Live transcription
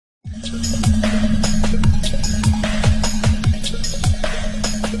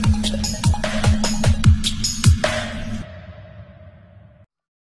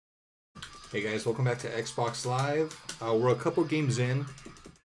Hey guys, welcome back to Xbox Live. We're a couple games in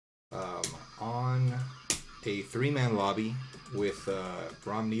on a three-man lobby with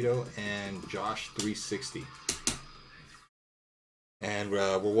Romneto and Josh360. And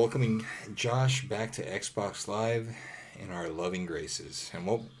we're welcoming Josh back to Xbox Live in our loving graces. And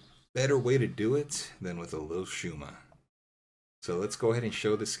what better way to do it than with a little Shuma. So let's go ahead and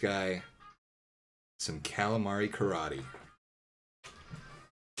show this guy some calamari karate.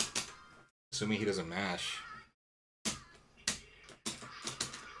 Assuming he doesn't mash.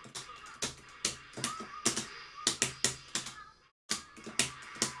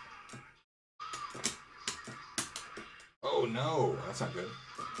 Oh no, that's not good.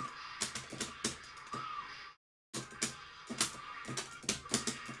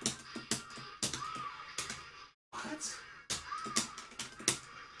 What?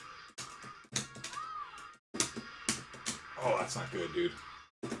 Oh, that's not good, dude.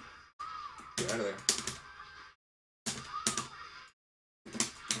 Get out of there.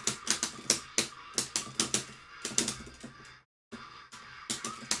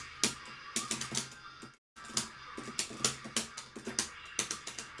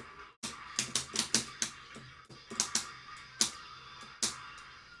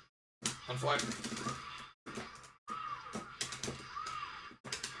 Unflag.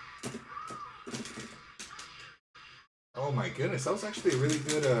 Oh my goodness, that was actually a really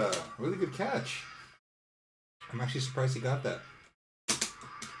good catch. I'm actually surprised he got that.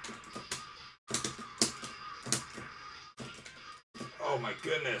 Oh my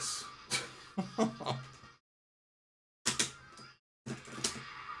goodness.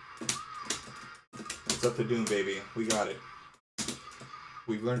 It's up to Doom, baby. We got it.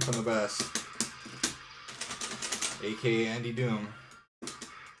 We've learned from the best. AKA Andy Doom.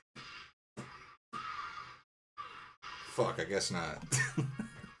 Fuck, I guess not.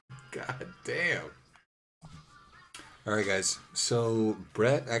 God damn. Alright guys, so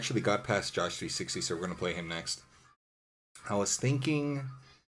Brett actually got past Josh360, so we're going to play him next. I was thinking,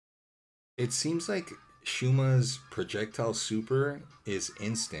 it seems like Shuma's projectile super is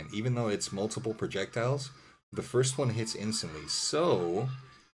instant, even though it's multiple projectiles. The first one hits instantly, so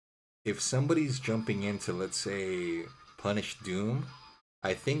if somebody's jumping into, let's say, punish Doom,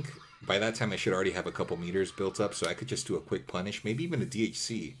 I think by that time I should already have a couple meters built up, so I could just do a quick punish, maybe even a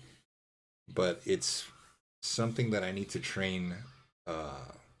DHC. But it's something that I need to train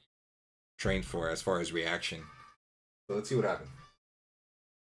for as far as reaction. So let's see what happens.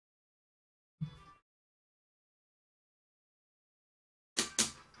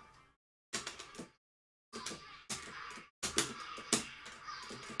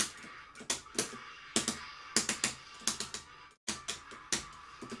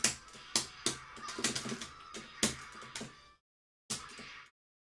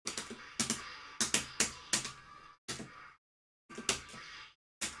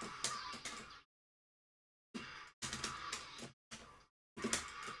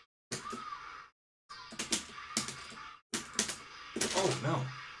 Oh no.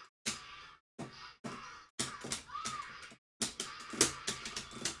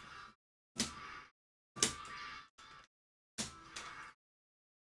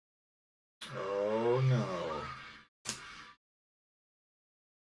 Oh no.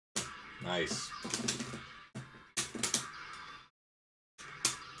 Nice.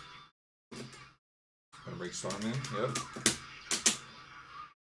 Gonna break Storm in, yep.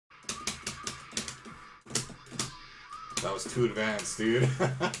 That was too advanced, dude.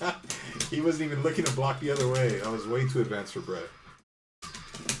 He wasn't even looking to block the other way. That was way too advanced for Brett.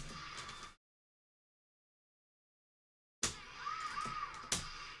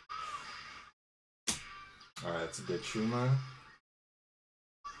 Alright, that's a dead Shuma.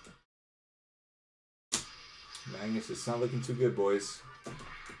 Magnus, it's not looking too good, boys.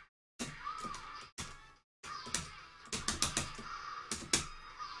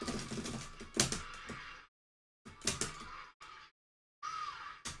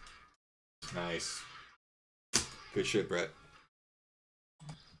 Nice. Good shit, Brett.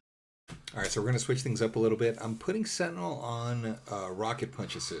 Alright, so we're going to switch things up a little bit. I'm putting Sentinel on Rocket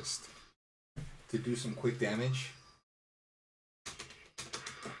Punch Assist to do some quick damage.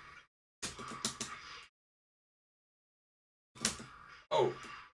 Oh!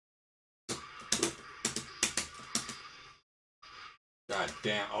 God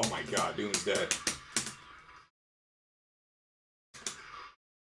damn. Oh my god, Doom's dead.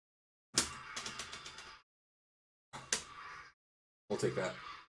 We'll take that.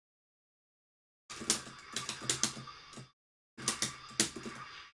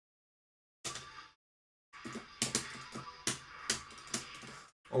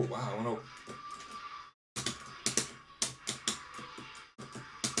 Oh wow, I wanna...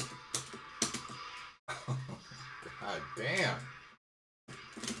 God damn.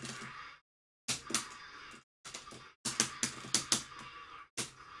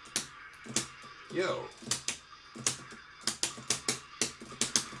 Yo.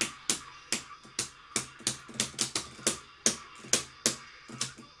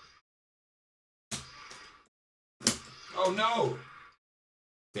 Oh no.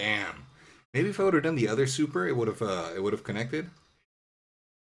 Damn. Maybe if I would have done the other super, it would have connected.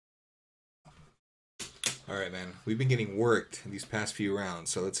 All right, man. We've been getting worked these past few rounds,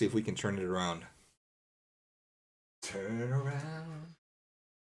 so let's see if we can turn it around. Turn around.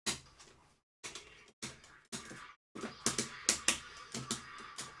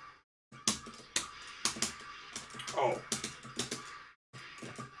 Oh.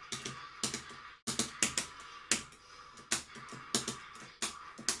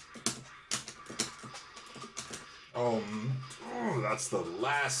 Oh, that's the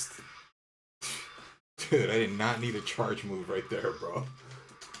last. Dude, I did not need a charge move right there, bro.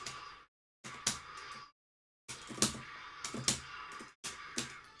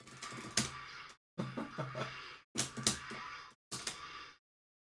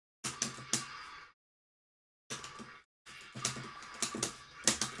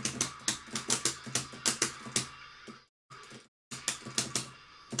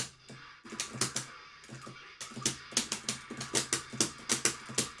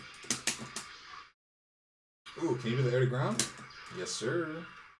 Ooh, can you do the air to ground? Yes, sir.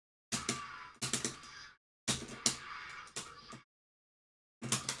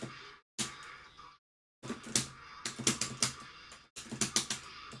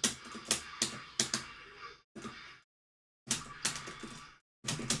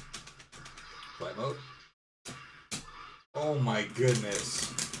 Flight mode. Oh my goodness.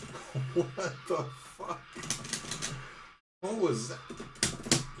 What the fuck? What was that?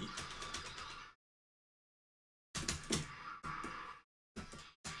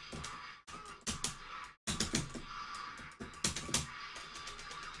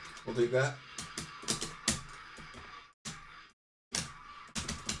 We'll take that.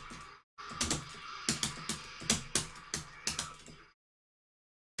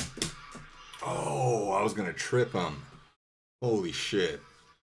 Oh, I was gonna trip him. Holy shit.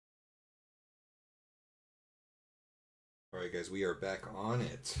 Alright guys, we are back on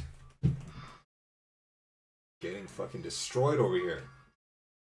it. Getting fucking destroyed over here.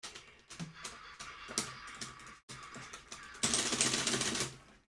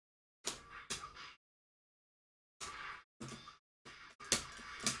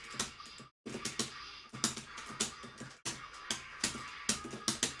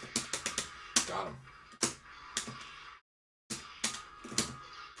 Got him.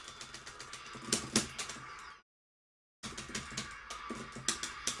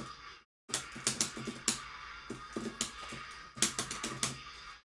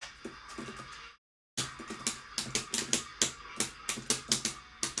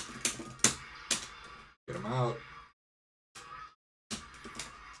 Get him out.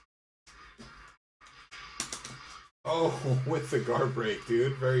 Oh, with the guard break,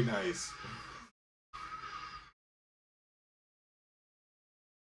 dude. Very nice.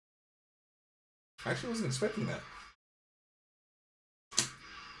 Actually, wasn't expecting that.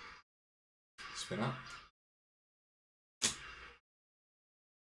 Spin out.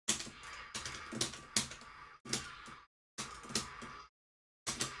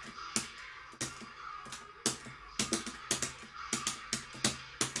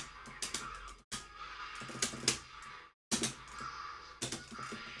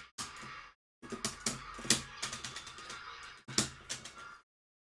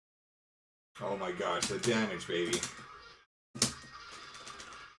 Oh my gosh, the damage, baby.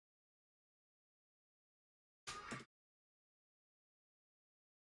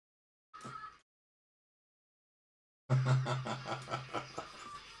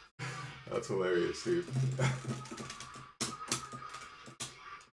 That's hilarious, dude.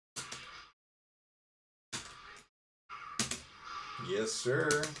 Yes,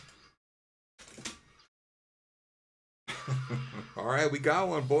 sir. All right, we got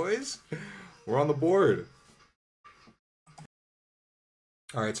one, boys. We're on the board.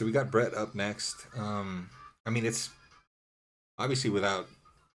 All right, so we got Brett up next. I mean, it's obviously without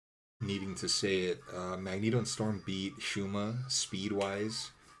needing to say it. Magneto and Storm beat Shuma speed-wise.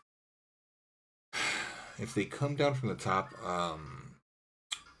 If they come down from the top,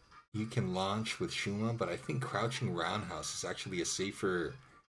 you can launch with Shuma, but I think crouching roundhouse is actually a safer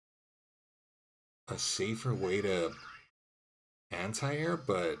way to anti-air,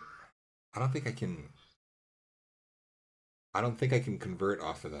 but I don't think I can. I don't think I can convert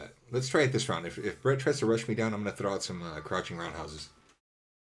off of that. Let's try it this round. If Brett tries to rush me down, I'm gonna throw out some crouching roundhouses.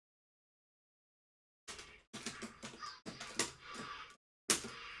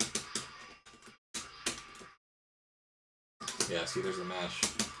 Yeah, see, there's the mash.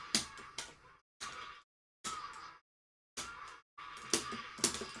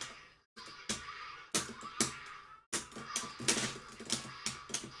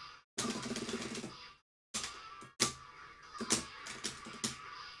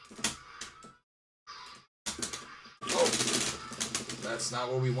 That's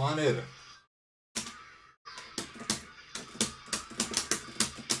not what we wanted.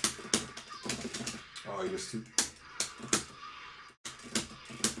 Oh, he was too...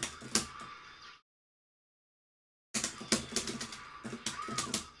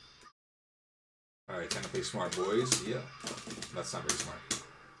 Alright, time to play smart, boys. Yeah. That's not very smart.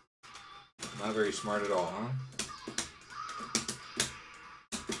 Not very smart at all, huh?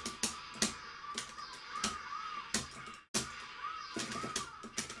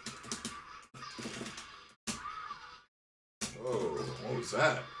 What was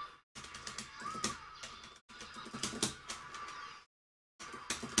that?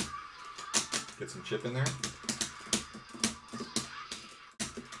 Get some chip in there.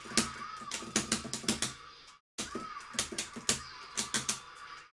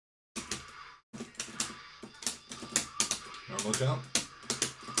 Normal jump.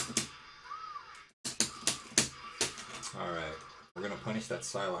 Alright. We're gonna punish that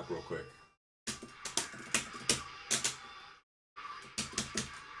Psylocke real quick.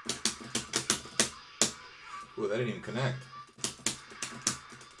 Ooh, that didn't even connect.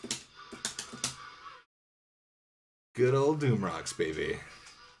 Good old Doom Rocks, baby.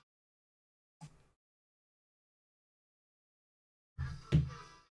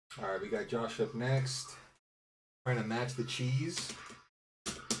 Alright, we got Josh up next. Trying to match the cheese.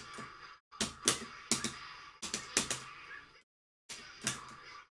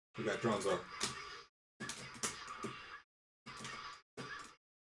 We got drones up.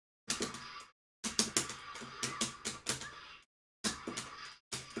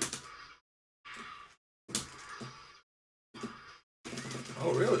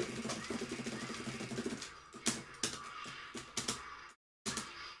 Oh, really?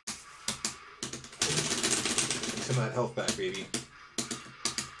 Some of that health back, baby.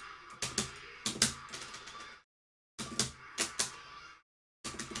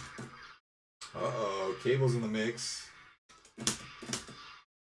 Uh-oh, cable's in the mix.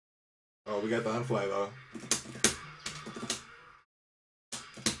 Oh, we got the unfly, though.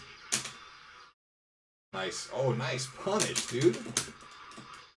 Nice. Oh, nice punish, dude.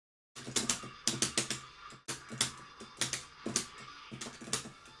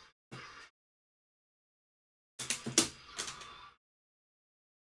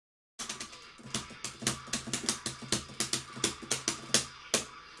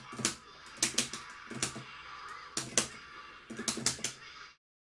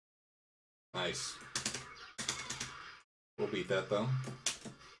 Nice. We'll beat that, though.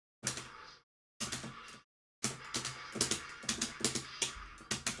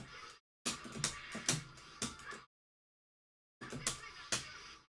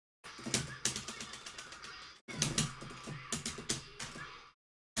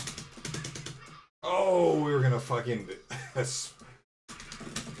 Oh, we were gonna fucking...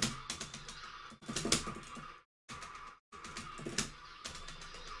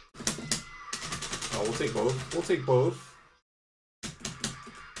 Oh, we'll take both. We'll take both.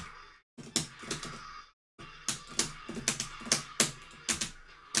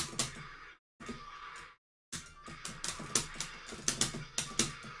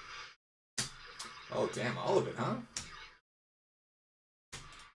 Oh, damn, all of it, huh?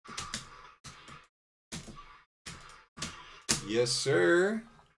 Yes, sir.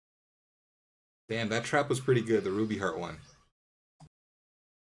 Damn, that trap was pretty good, the Ruby Heart one.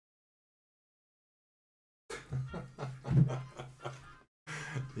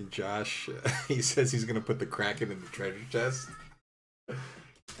 Josh, he says he's gonna put the Kraken in the treasure chest.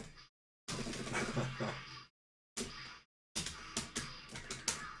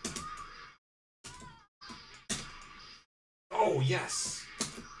 Oh, yes!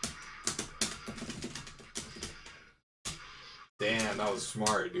 Damn, that was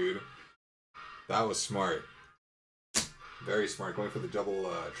smart, dude. That was smart. Very smart. Going for the double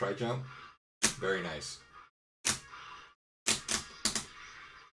tri-jump. Very nice.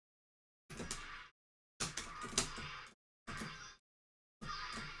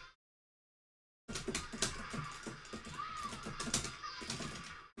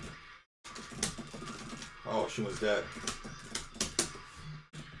 Shuma's dead.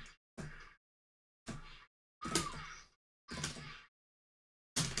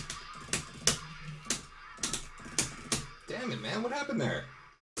 Damn it, man. What happened there?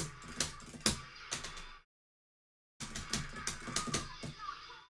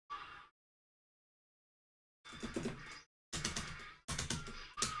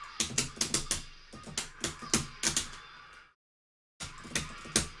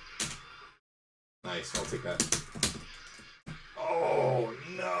 Nice, I'll take that. Oh,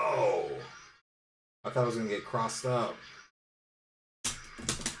 no! I thought I was gonna get crossed up.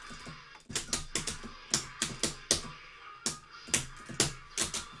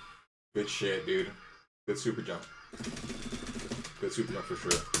 Good shit, dude. Good super jump. Good super jump for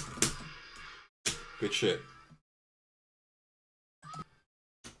sure. Good shit.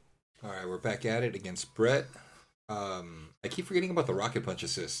 Alright, we're back at it against Brett. I keep forgetting about the rocket punch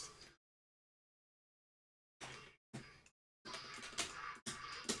assist.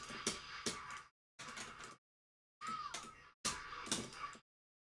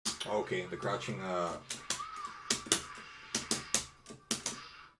 Okay, the crouching,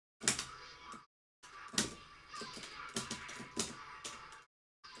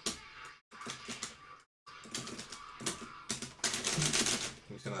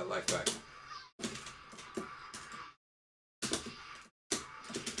 he's gonna life back.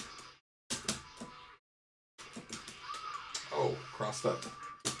 Oh, crossed up.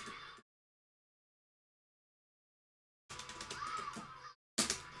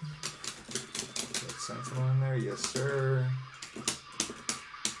 Sentinel in there, yes sir.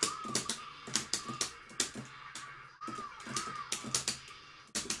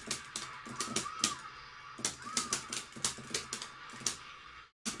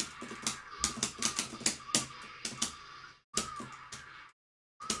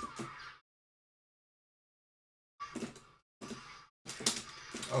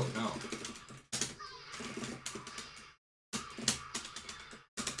 Oh no.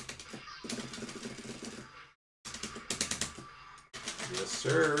 Yes,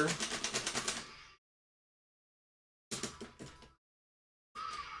 sir.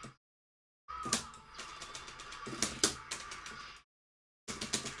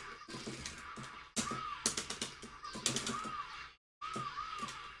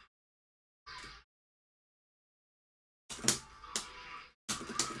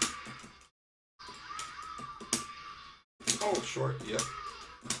 Oh, short, yep.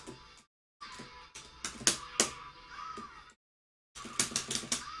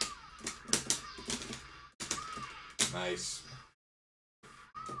 Nice.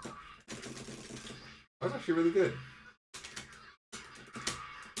 That was actually really good.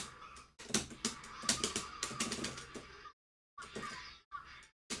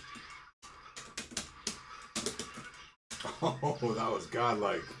 Oh, that was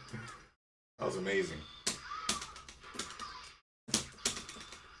godlike. That was amazing.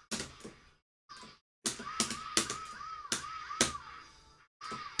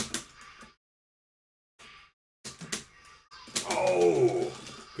 Oh,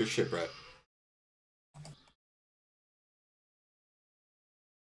 good shit, Brett.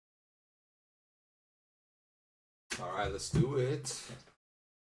 All right, let's do it.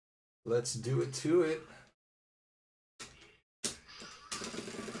 Let's do it to it.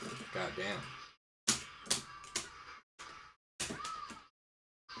 God damn.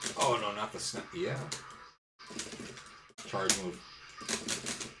 Oh no, not the snap. Yeah. Charge move.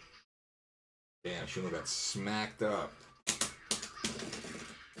 Damn, Shuma got smacked up.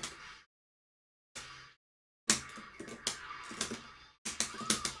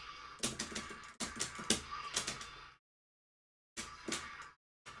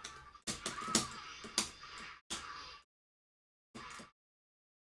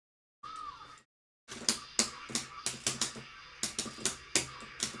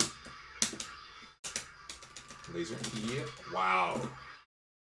 Laser. Yeah. Wow.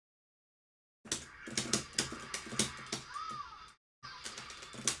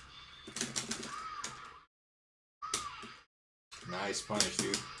 Nice punish,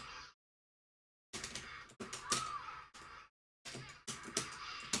 dude.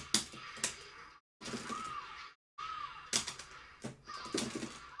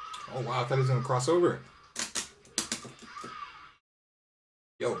 Oh wow, I thought he was gonna cross over.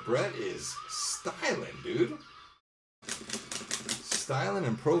 Yo, Brett is styling, dude. Styling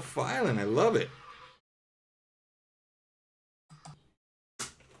and profiling. I love it.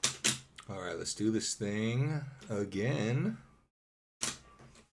 All right, let's do this thing again.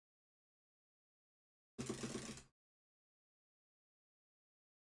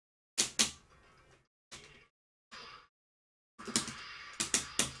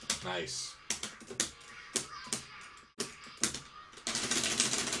 Nice.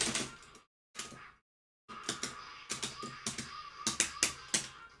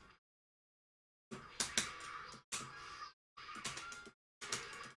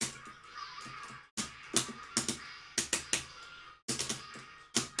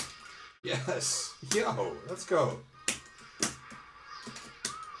 Yes. Yo, let's go.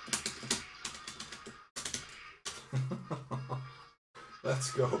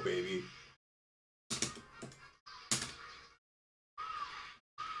 Let's go, baby.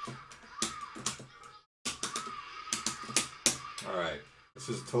 Alright. This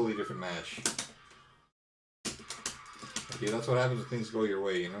is a totally different match. Okay, that's what happens when things go your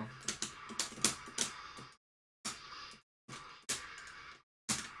way, you know?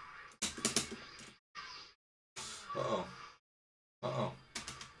 Uh-oh. Uh-oh.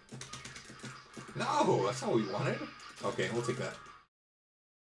 No! That's not what we wanted. Okay, we'll take that.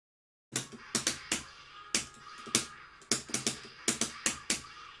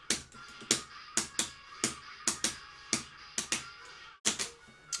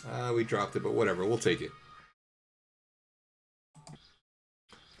 We dropped it, but whatever. We'll take it.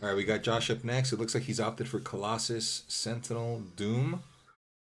 Alright, we got Josh up next. It looks like he's opted for Colossus, Sentinel, Doom.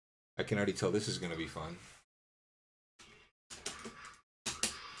 I can already tell this is going to be fun.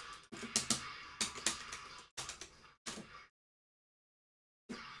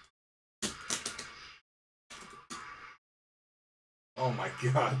 Oh my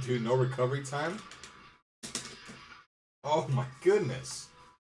god, dude. No recovery time? Oh my goodness.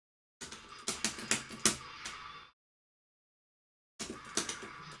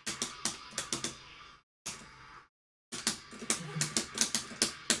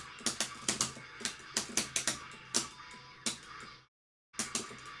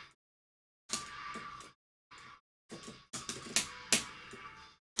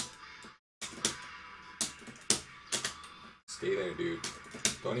 Stay there, dude.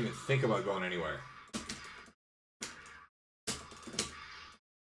 Don't even think about going anywhere.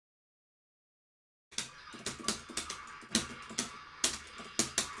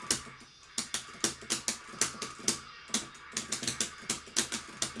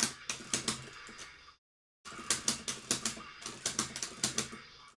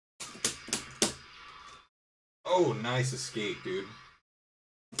 Oh, nice escape, dude.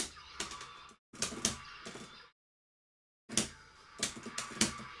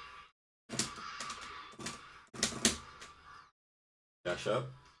 Dash up.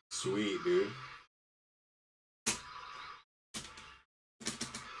 Sweet, dude.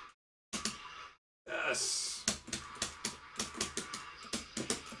 Yes.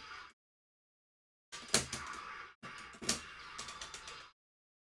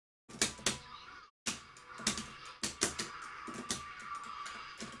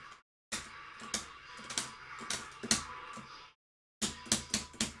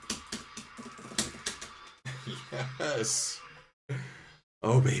 Yes.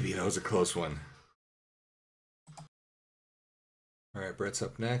 Oh, baby, that was a close one. All right, Brett's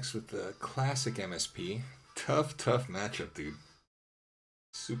up next with the classic MSP. Tough, tough matchup, dude.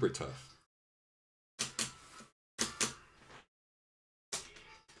 Super tough.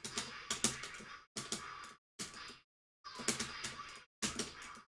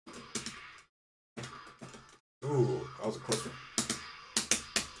 Ooh, that was a close one.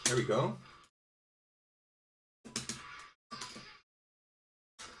 There we go.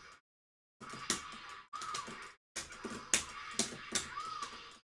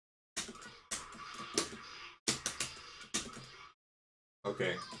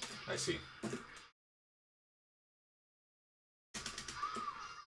 Okay, I see.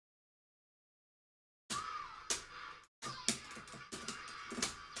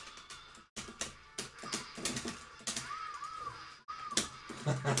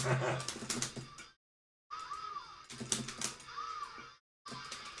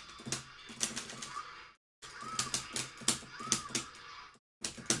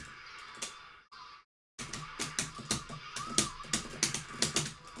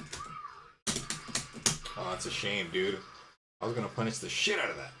 Oh, that's a shame, dude. I was gonna punish the shit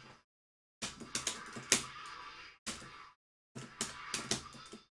out of that.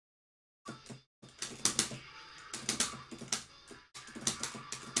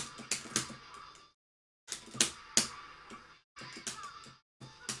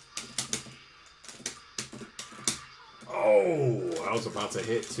 Oh, I was about to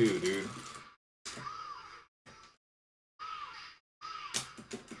hit too, dude.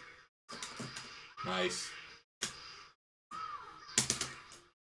 Nice.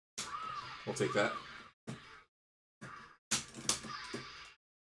 We'll take that.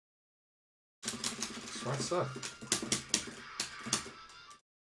 Smart stuff.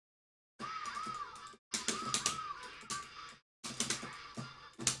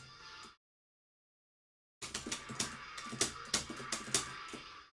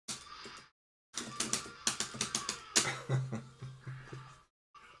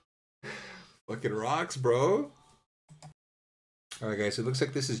 Fucking rocks, bro. Alright guys, it looks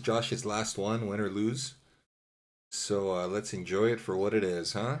like this is Josh's last one, win or lose. So let's enjoy it for what it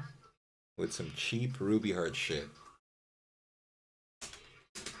is, huh? With some cheap Ruby Heart shit.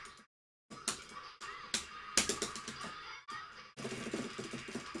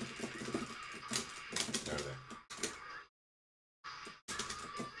 There, there.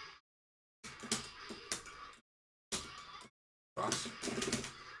 Rocks.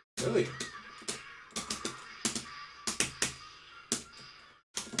 Really?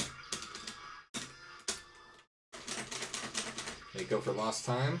 Make up for lost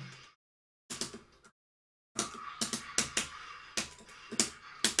time.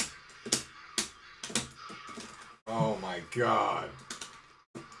 Oh my god.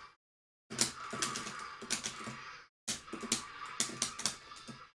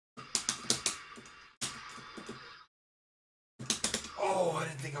 Oh, I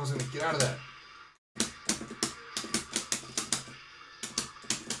didn't think I was gonna get out of that.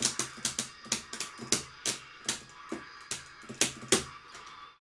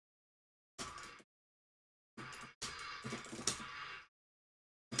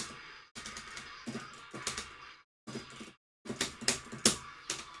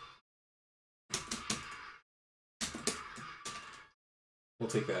 We'll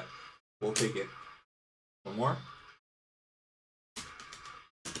take that. We'll take it. One more.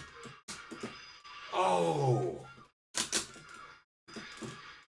 Oh!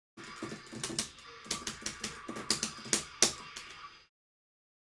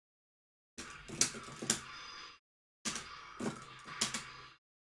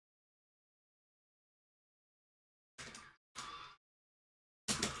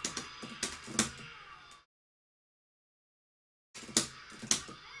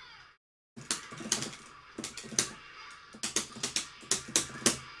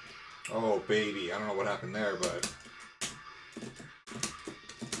 Oh, baby. I don't know what happened there, but...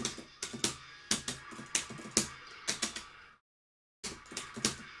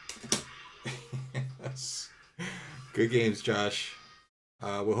 Yes. Good games, Josh.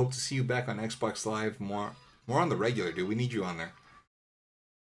 We'll hope to see you back on Xbox Live. More on the regular, dude. We need you on there.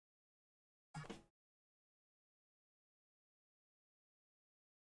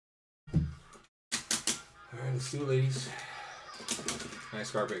 Alright, let's do it, ladies.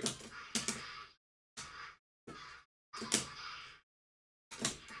 Nice carpet.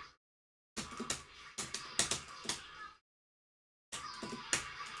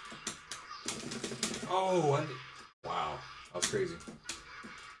 Oh, wow. That was crazy.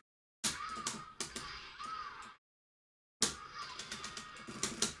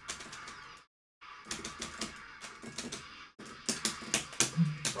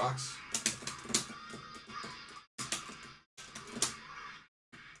 Rocks.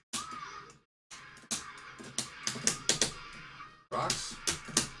 Rocks.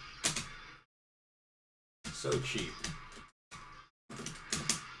 So cheap.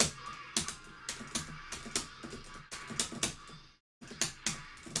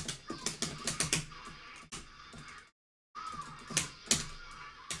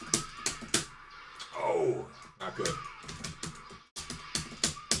 Oh, not good.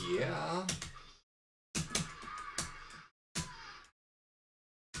 Yeah.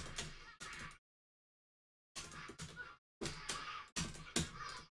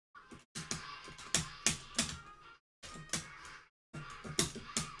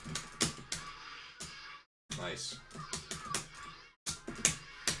 Nice.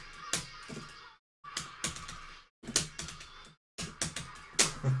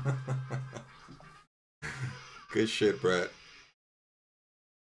 Good shit, Brett.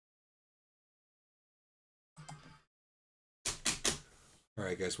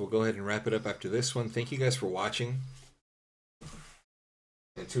 Alright guys, we'll go ahead and wrap it up after this one. Thank you guys for watching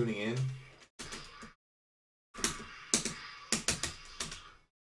and tuning in.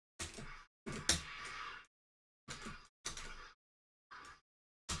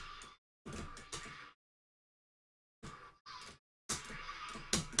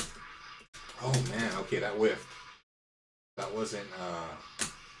 Oh man, okay, that whiffed. That wasn't,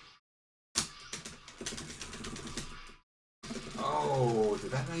 Oh,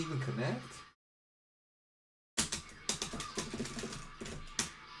 did that not even connect?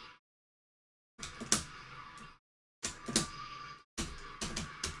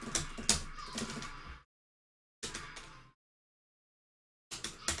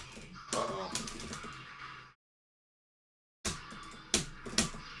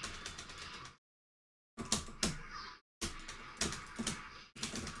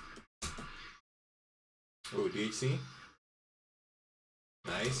 Oh, DHC.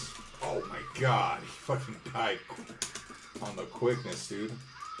 Nice. Oh my god, he fucking died on the quickness, dude.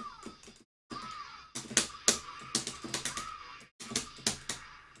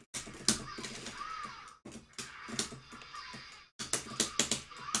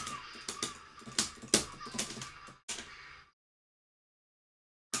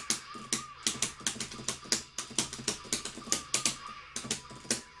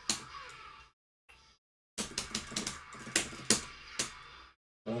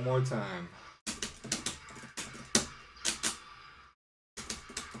 One more time.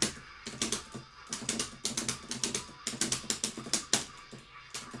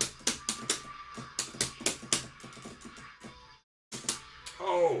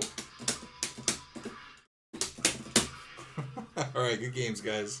 Oh! Alright, good games,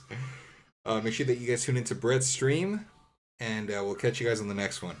 guys. Make sure that you guys tune into Brett's stream, and we'll catch you guys on the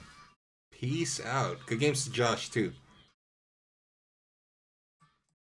next one. Peace out. Good games to Josh, too.